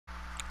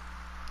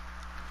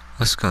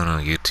What's going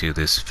on YouTube?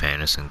 This is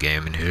Fantasy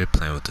Gaming here,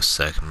 playing with the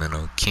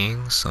Sacramento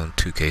Kings on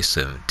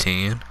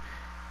 2K17.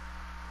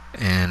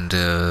 And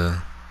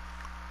the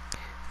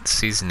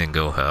season didn't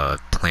go how I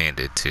planned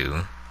it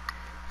to.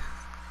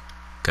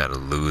 Got a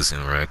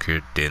losing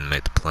record, didn't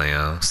make the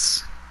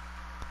playoffs.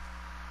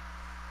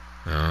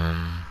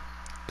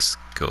 Let's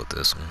go with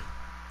this one.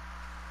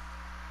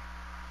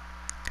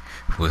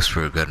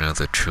 Whisper got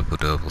another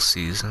triple-double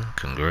season,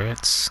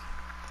 congrats.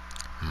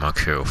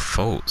 Markel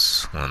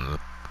Fultz won the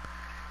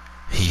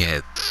He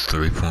had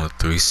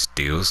 3.3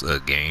 steals a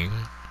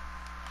game.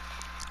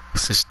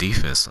 What's his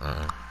defense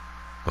on?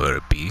 Would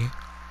it be?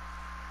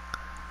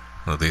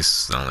 Well,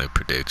 this is only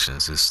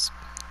predictions. It's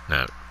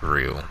not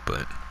real,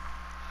 but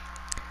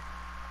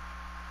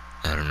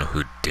I don't know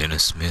who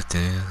Dennis Smith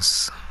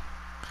is.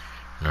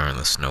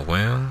 Nerlens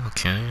Noel,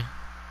 okay.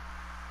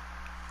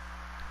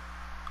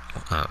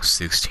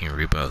 16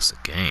 rebounds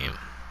a game.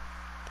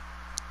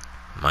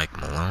 Mike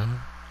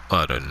Malone.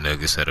 Oh, the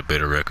Nuggets had a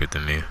better record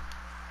than me.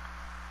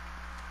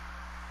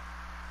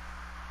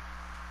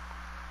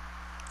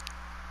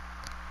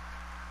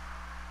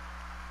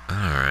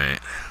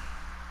 Alright.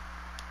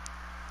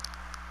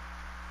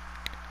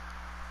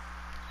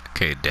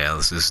 Okay,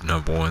 Dallas is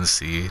 #1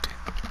 seed.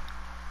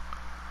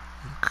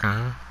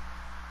 Okay.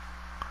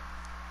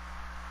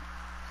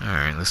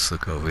 Alright, let's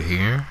look over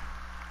here.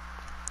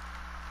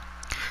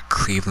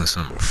 Cleveland's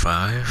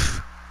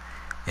 #5.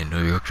 And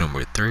New York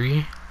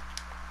 #3.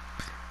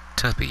 What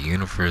type of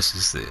universe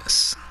is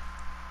this?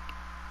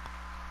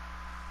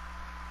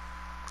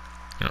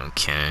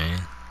 Okay.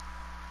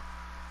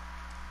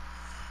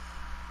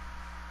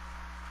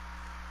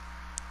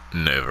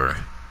 Never.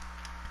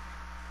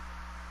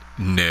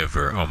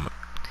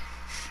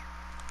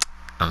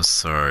 I'm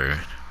sorry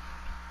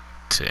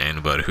to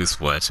anybody who's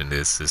watching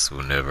this. This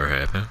will never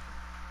happen.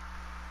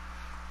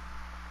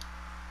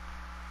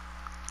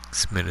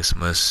 Spend as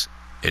much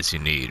as you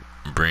need.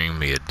 Bring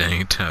me a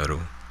dang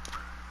title.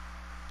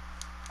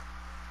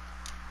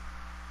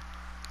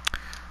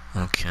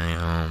 Okay,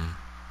 I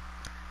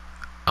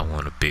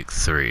want a big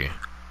 3.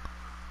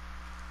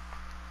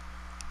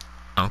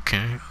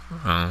 Okay,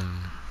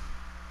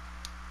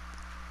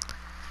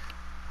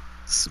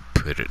 let's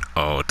put it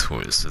all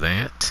towards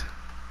that.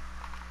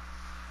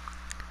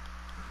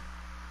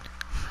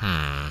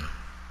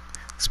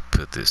 Let's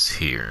put this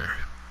here.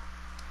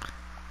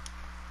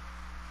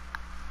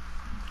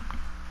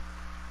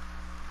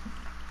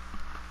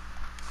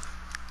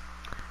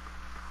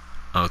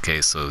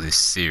 Okay, so he's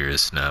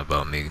serious now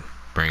about me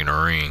bringing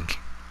a ring.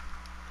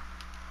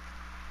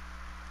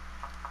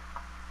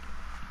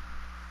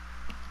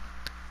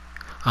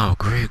 Oh,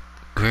 Greg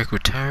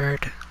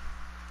retired?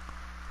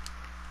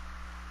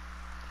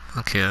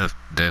 Okay, I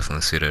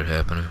definitely see that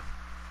happening.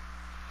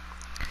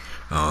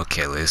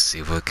 Okay, let's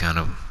see what kind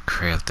of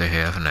crap they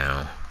have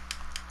now.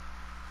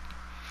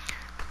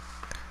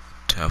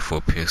 Top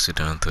 4 picks are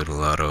done through the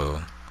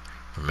lotto.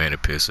 Remaining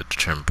picks are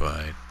determined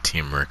by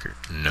team record.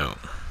 No.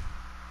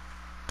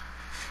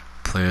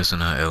 Players are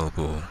not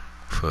eligible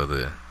for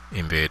the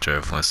NBA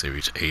draft once they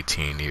reach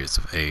 18 years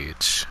of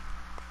age.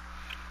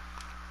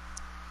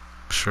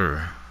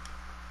 Sure.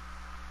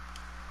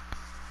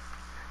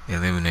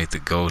 Eliminate the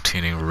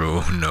goaltending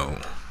rule. No.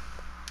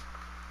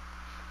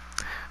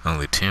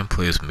 Only 10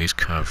 players from each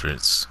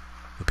conference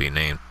will be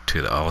named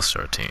to the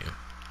All-Star team.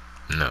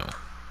 No.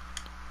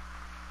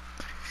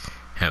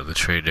 Have the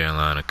trade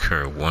deadline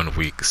occur 1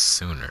 week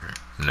sooner.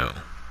 No.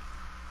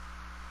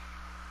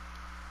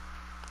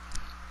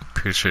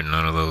 Pretty sure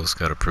none of those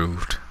got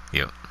approved.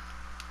 Yep.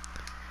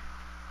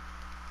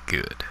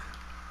 Good.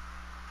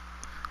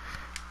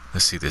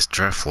 Let's see this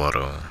draft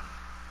lotto.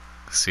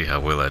 See how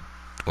well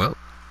well.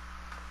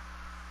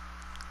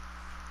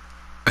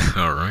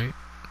 Alright.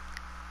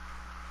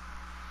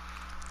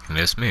 And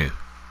that's me.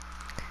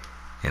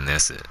 And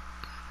that's it.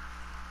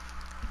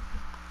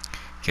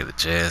 Okay, the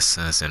Jazz,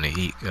 Suns, and the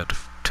Heat got the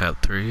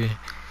top 3.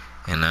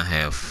 And I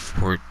have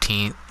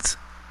 14th,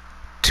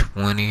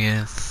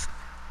 20th.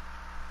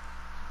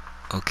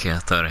 Okay, I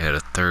thought I had a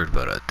 3rd,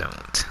 but I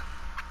don't.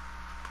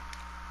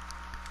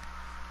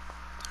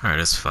 Alright,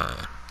 that's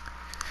fine.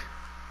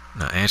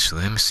 Now,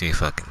 actually, let me see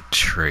if I can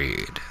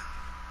trade.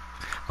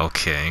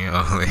 Okay,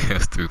 I only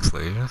have 3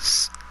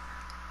 players.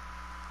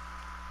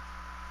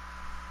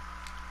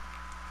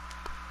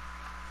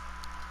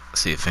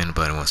 See if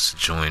anybody wants to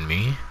join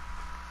me.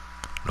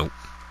 Nope.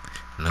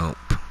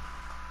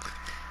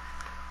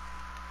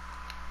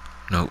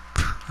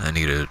 I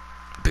need a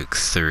big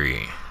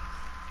 3.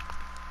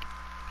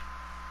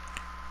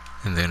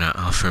 And then I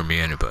offer me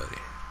anybody.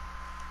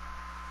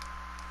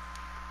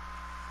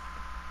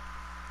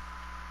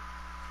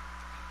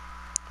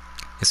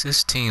 Is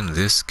this team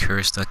this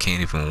cursed I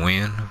can't even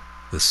win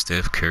with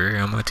Steph Curry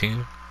on my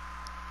team?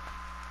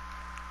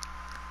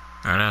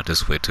 Alright, I'll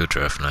just wait till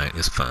draft night.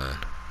 It's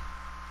fine.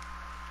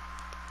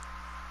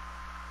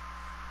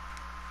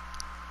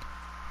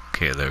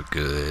 Okay, they're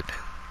good.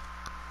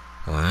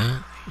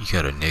 What? You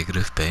got a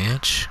negative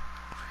badge?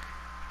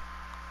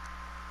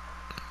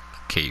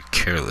 Okay, you're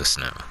careless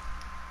now.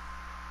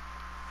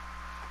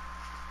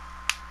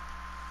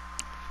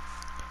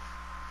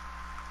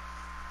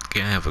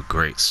 Okay, I have a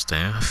great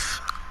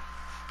staff.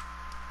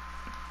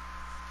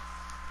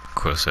 Of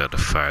course, I had to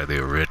fire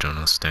the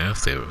original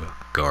staff. They were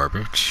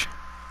garbage.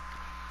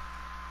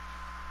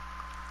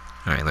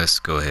 Alright, let's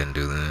go ahead and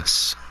do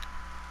this.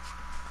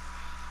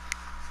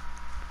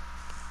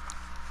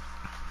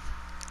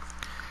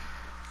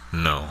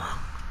 No.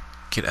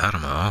 Get out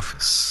of my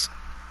office.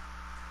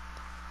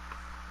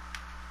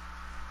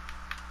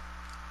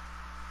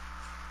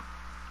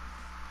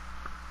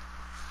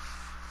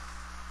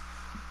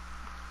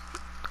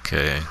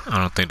 Okay, I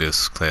don't think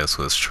this class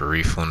was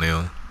Sharif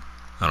O'Neal.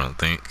 I don't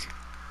think.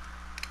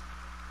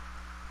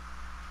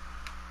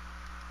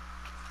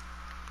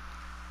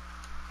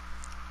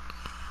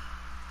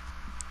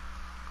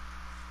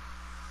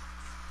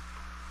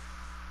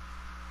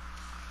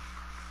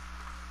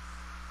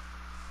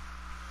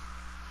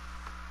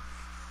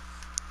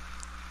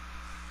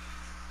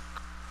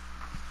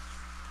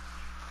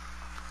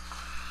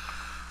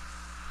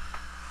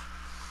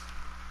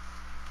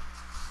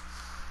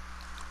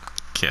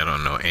 Okay, I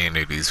don't know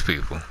any of these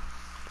people.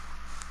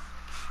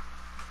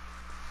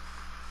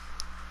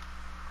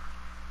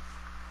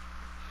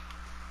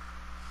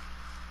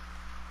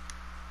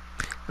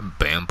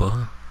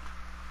 Bamba.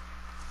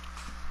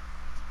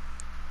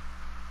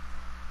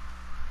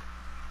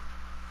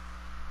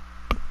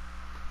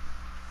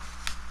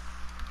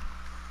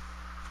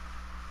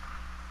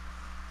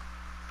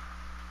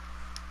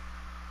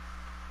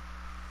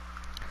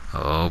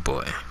 Oh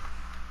boy.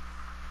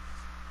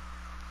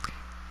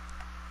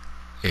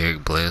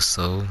 Eric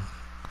Bledsoe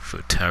for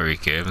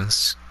Tyreek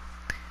Evans.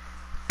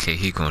 Okay,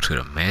 he going to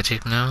the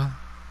Magic now?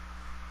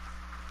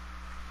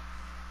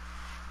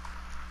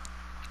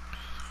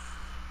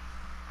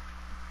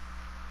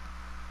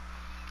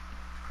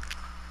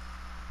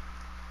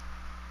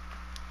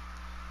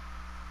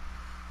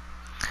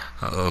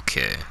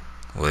 Okay,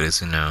 what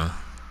is it now?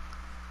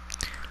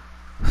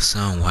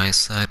 Hassan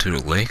Whiteside to the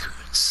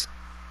Lakers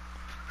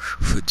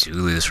for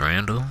Julius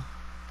Randle.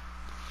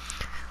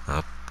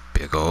 Oh,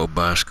 big old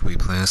Bosh could be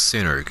playing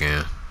center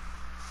again.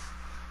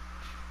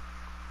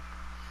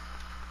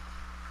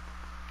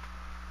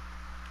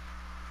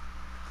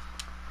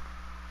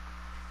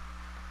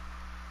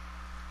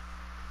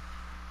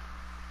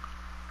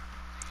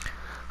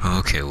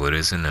 Okay, what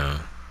is it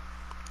now?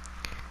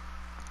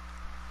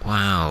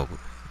 Wow,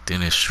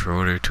 Dennis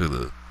Schroeder to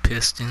the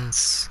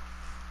Pistons.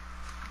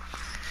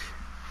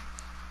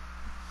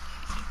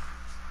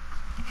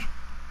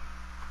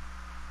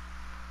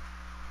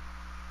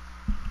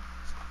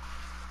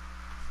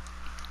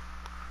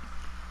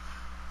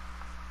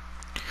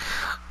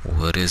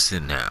 What is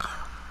it now?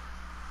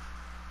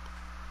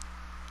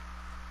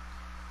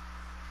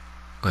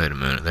 Wait a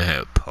minute, they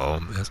have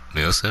Paul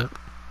Millsap?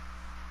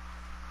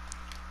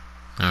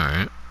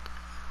 Alright.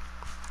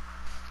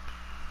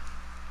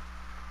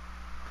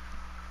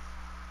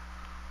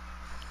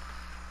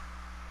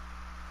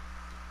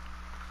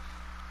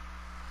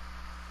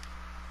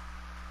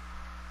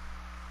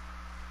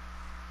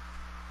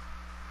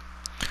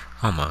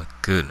 Oh my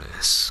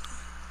goodness.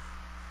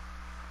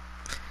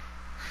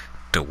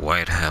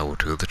 Dwight Howard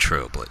to the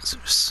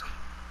Trailblazers.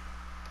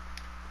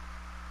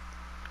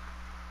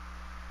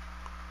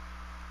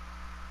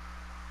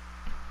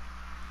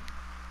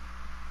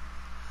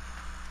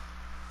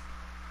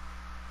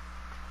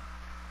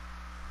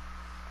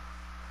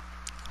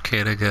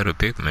 Okay, they got a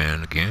big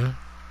man again.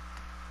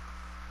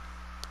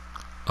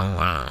 Oh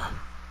wow.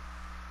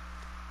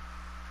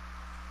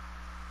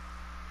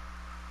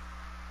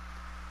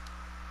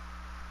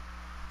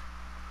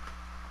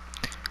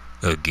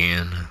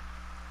 Again.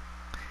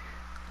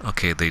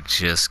 Okay, they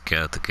just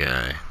got the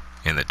guy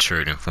in the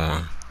trading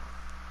form.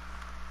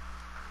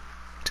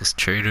 Just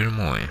traded him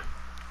away.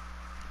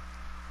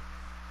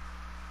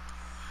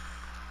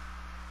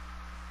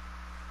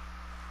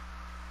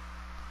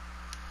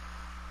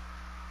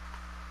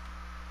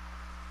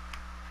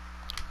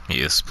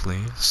 Yes,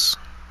 please.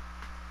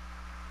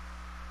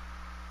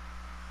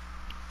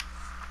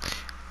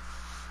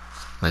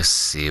 Let's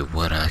see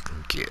what I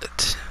can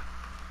get.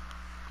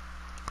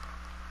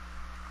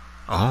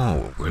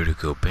 Oh, Rudy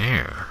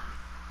Gobert.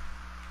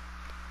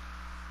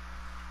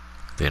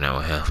 Then I will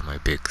have my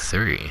big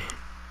three.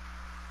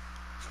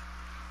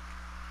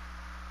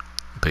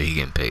 But he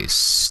can pay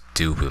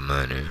stupid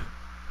money.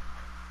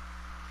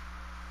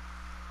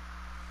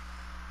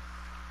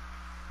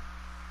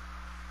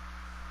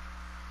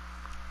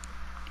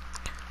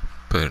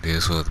 But it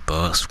is what the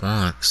boss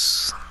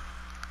wants.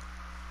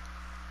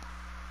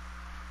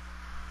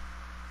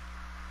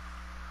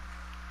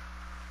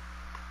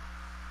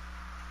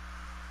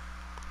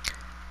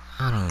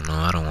 I don't know.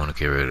 I don't want to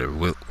get rid of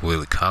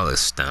Willie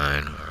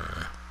Cauley-Stein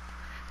or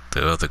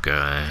the other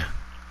guy.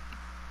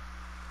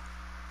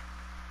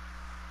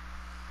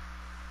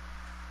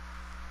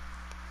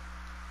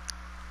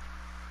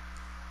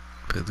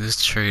 But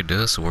this trade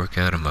does work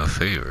out in my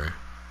favor.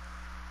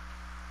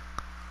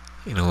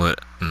 You know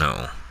what?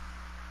 No.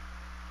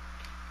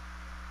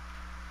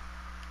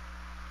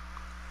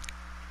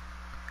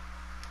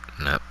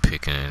 Not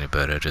picking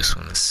anybody. I just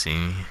want to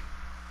see.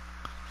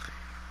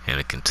 And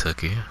a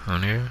Kentucky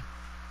on there?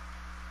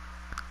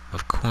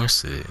 Of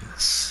course it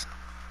is.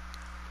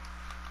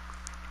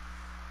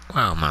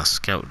 Wow, my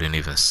scout didn't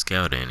even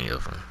scout any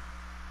of them.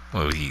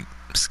 Well, he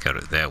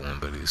scouted that one,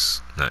 but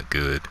he's not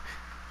good.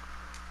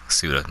 Let's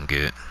see what I can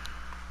get.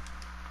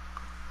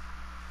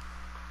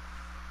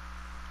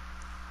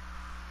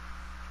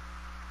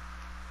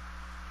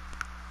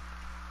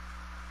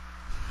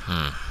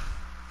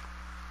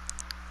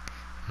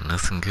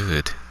 Nothing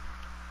good.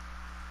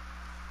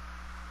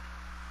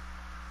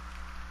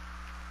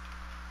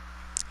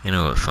 You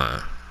know what,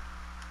 fine.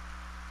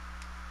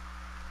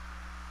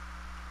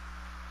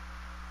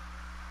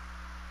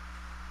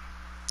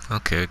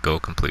 Okay, goal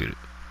completed.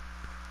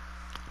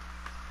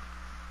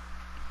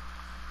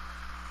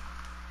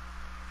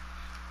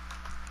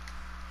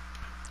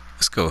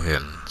 Let's go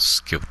ahead and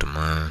skip to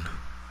mine.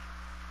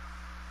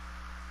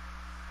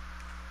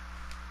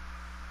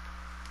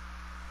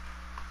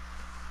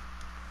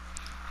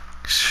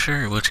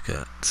 Sure, what you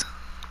got?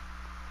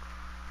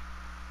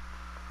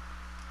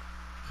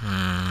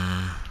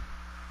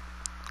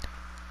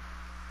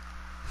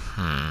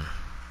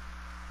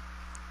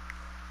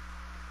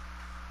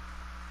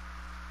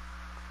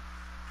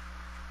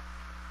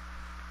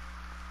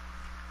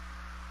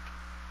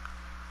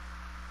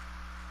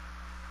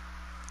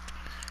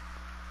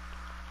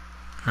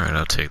 Alright,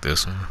 I'll take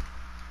this one.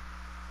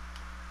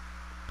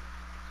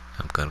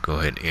 I'm gonna go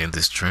ahead and end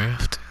this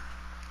draft.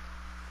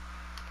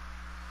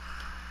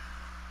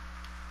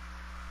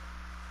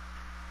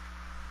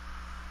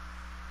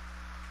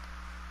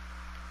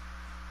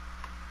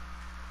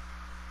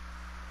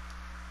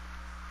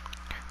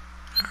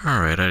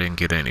 Alright, I didn't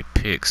get any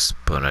picks,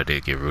 but I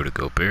did get Rudy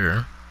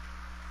Gobert.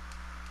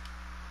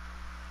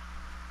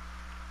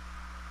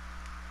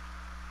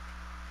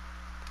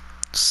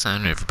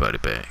 Sign everybody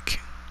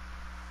back.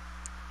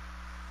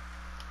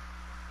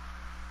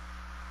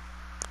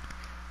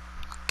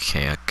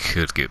 Okay, I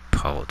could get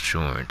Paul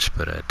George,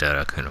 but I doubt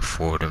I can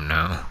afford him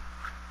now.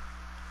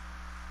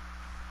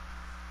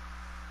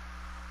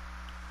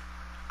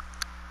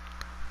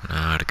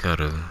 Nah, I got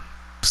a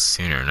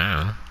center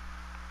now.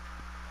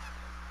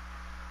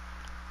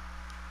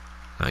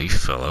 Oh, you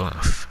fell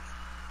off.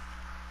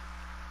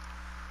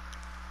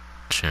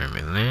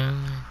 Jeremy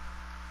Lin.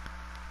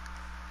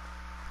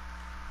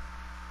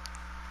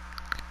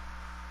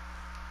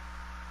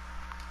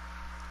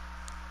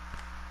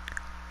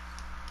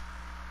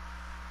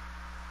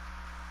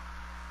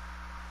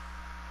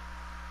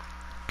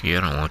 Yeah,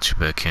 I don't want you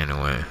back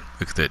anyway.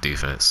 Look at that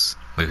defense.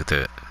 Look at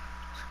that.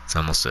 It's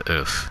almost an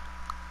F.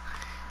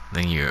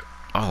 Then you're...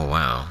 Oh,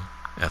 wow.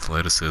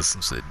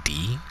 Athleticism's a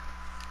D?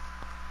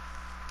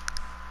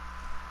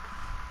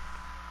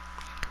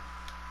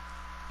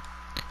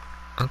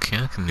 Okay,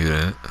 I can do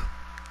that.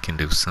 Can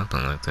do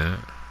something like that.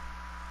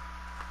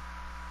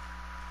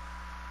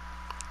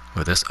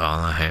 Well, that's all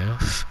I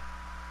have.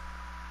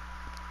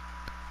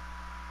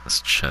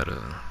 Let's try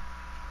to...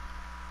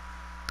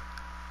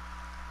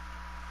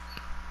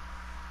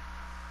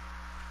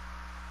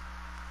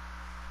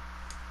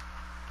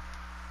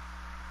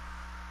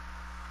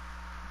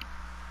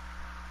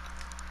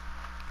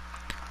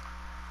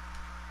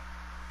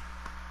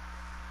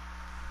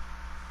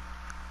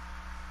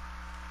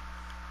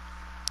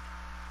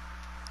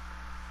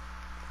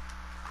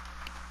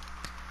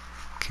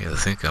 Okay, I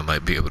think I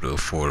might be able to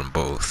afford them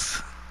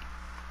both.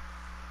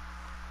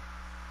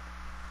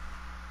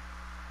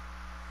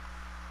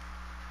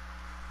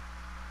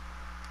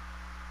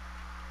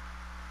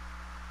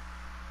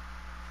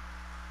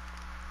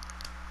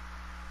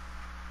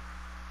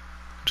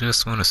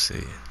 Just want to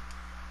see.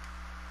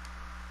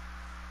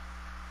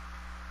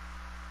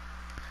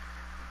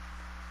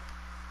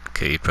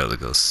 Okay, you probably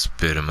go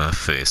spit in my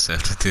face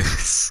after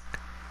this.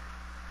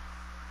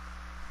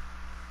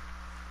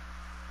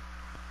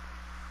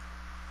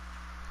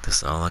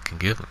 That's all I can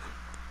give him.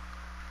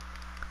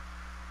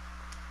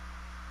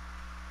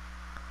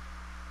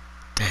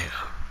 Damn.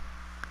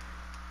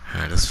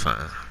 Alright, that's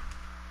fine.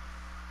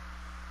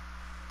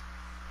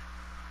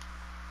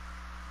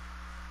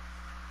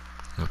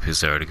 Hope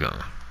he's already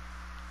gone.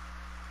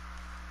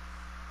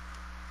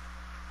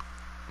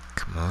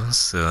 Come on,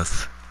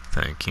 Seth.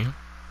 Thank you.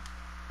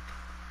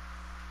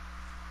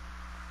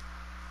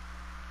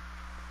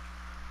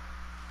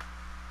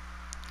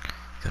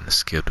 Gonna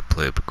skip the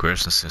play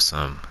progression since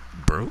I'm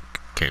broke.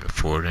 Can't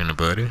afford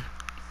anybody.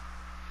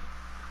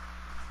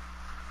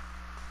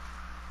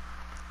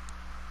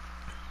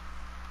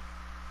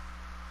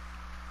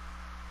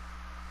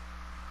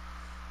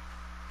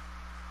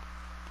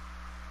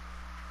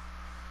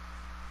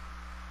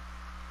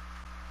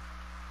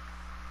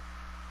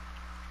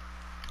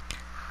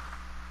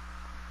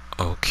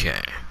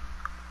 Okay.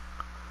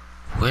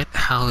 What?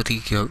 How did he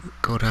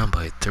go down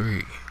by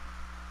 3?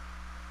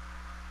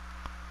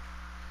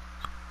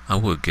 I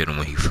would get him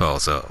when he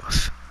falls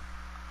off.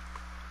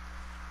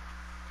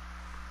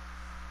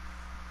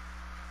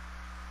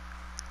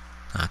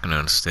 I can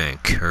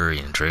understand Curry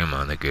and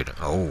Draymond, they're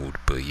getting old,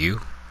 but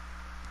you?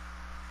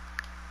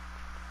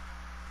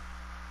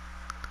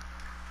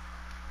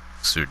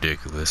 It's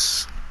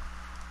ridiculous.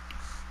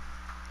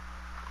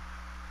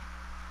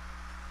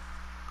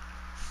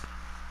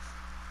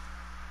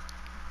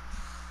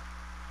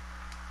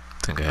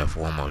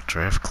 have one more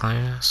draft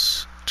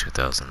class,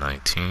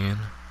 2019.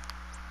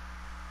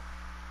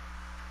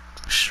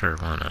 Sure,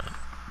 why not?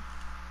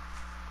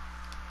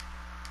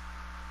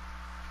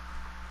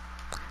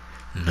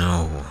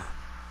 No.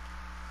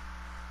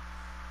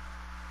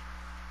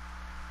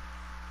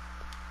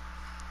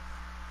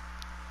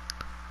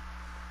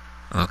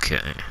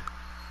 Okay.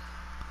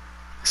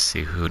 Let's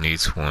see who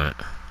needs what.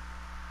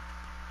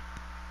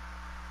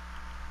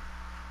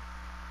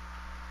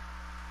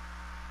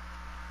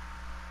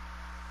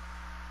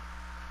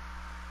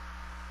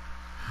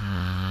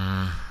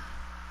 I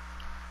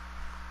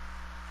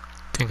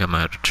think I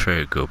might have to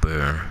trade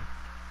Gobert.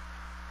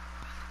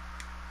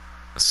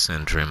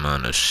 Send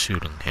Draymond to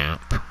shooting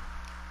camp.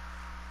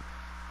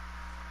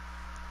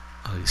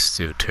 Oh, he's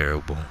still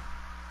terrible.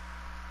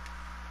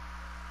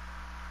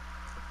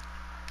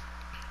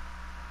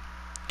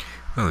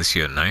 Well, at least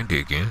you got 90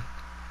 again.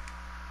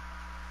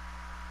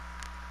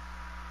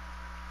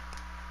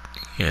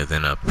 Yeah,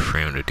 then I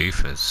frame the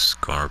defense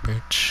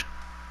garbage.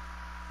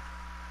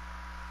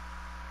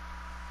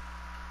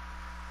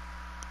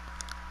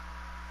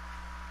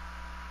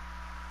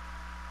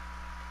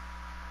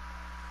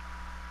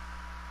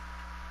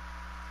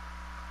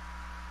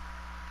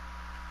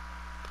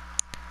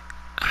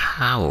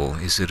 How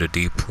is it a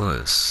D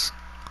plus?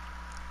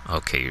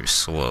 Okay, you're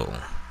slow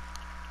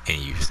and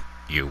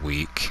you're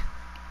weak.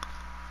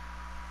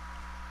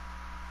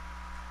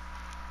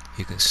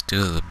 You can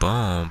steal the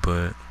ball,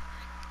 but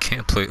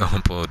can't play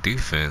on-ball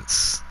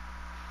defense.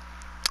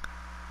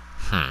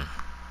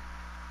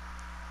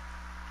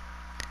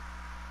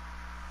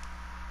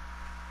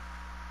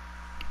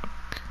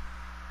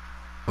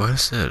 What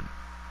is that?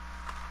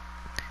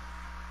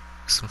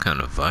 Some kind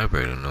of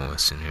vibrator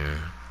noise in here.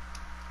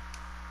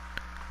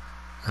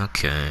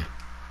 Okay.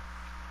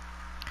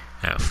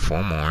 I have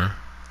 4 more.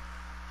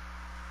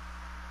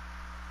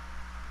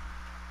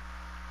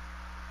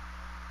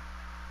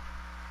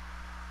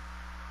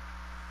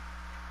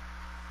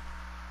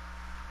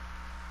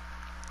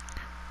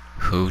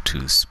 Who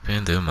to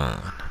spend them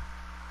on?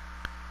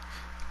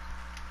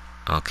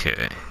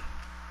 Okay.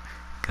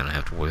 Gonna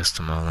have to waste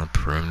them all on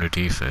perimeter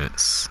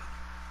defense.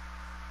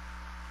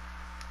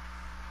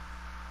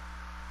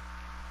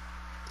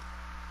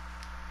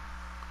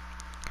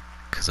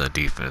 Because our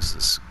defense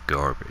is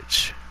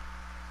garbage.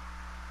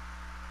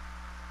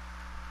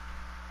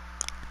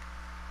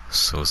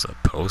 So is our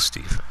post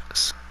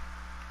defense.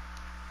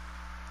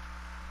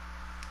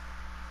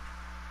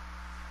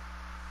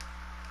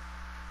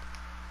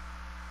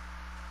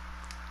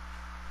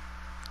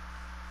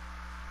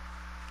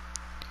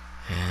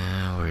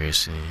 And where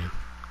is he?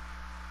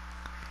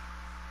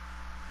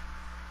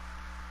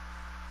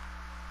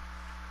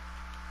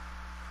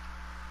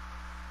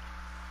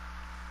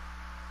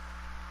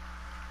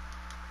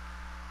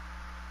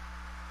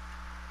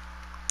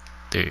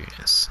 There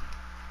he is.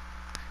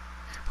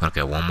 I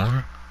got one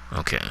more?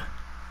 Okay.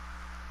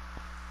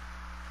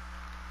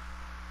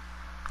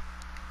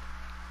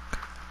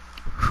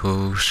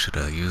 Who should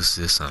I use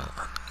this on?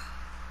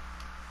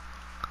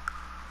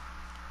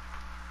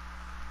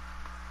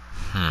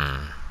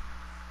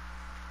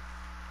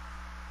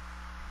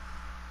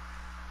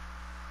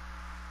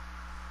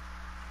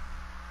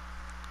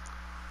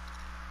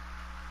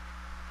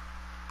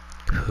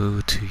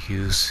 Who to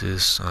use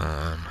this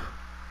on?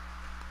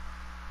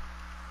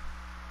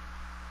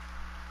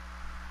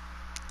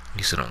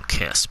 Use it on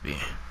Caspi.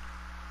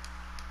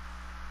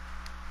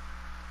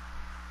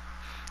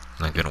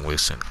 Not gonna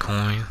waste any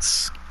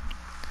coins.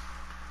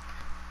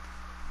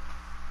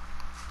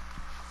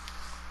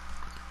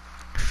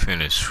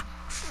 Finish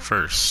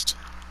first.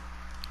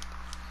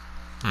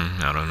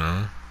 I don't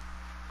know.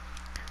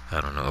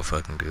 I don't know if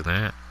I can do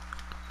that.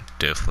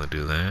 Definitely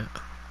do that.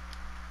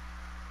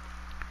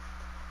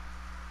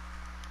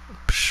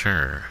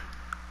 Sure.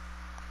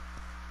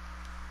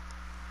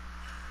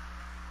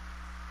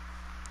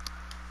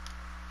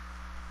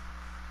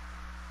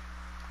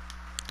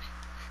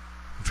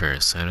 Very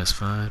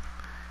satisfied.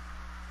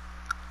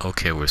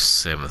 Okay, we're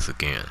 7th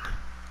again.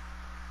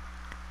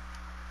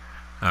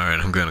 Alright,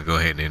 I'm gonna go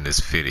ahead and end this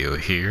video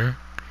here.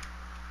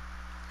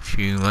 If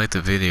you liked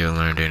the video,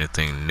 learned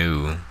anything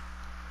new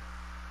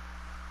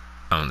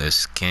on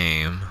this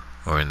game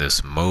or in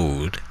this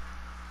mode,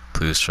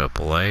 please drop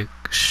a like,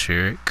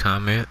 share it,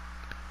 comment,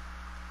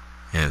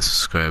 and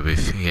subscribe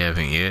if you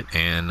haven't yet.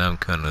 And I'm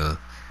gonna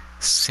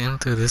sim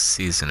through this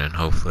season and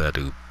hopefully I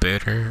do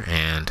better,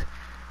 and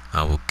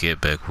I will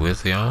get back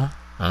with y'all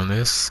on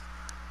this.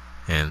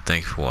 And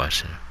thank you for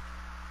watching.